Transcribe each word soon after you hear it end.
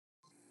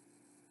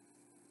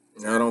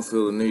I don't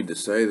feel the need to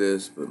say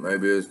this, but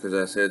maybe it's because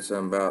I said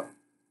something about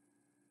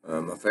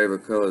my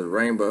favorite color is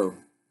rainbow.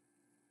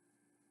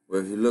 But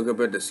if you look up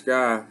at the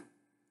sky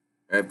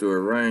after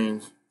it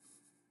rains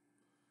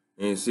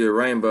and you see a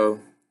rainbow,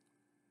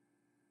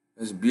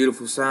 that's a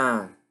beautiful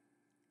sign.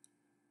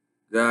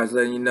 God's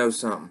letting you know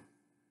something.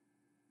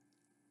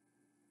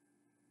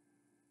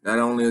 Not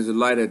only is the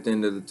light at the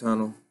end of the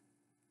tunnel,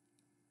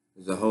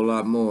 there's a whole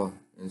lot more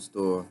in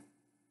store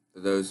for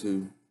those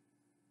who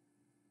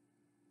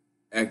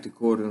act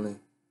accordingly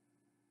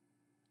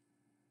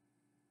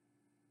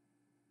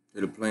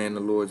to the plan the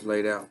Lord's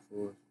laid out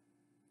for us.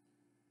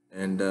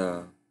 And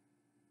I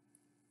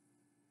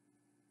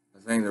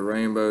think the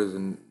rainbows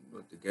and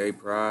with the gay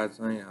pride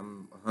thing,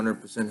 I'm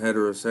 100%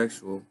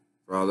 heterosexual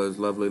for all those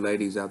lovely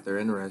ladies out there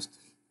interested.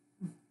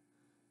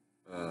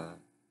 Uh,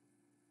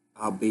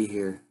 I'll be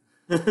here.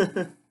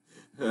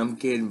 I'm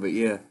kidding, but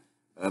yeah,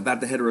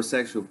 about the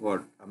heterosexual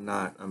part, I'm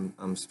not.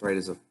 I'm straight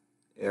as a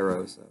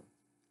arrow. So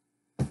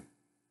yeah,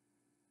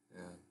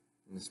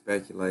 and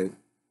speculate,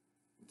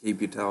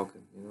 keep you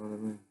talking. You know what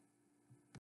I mean?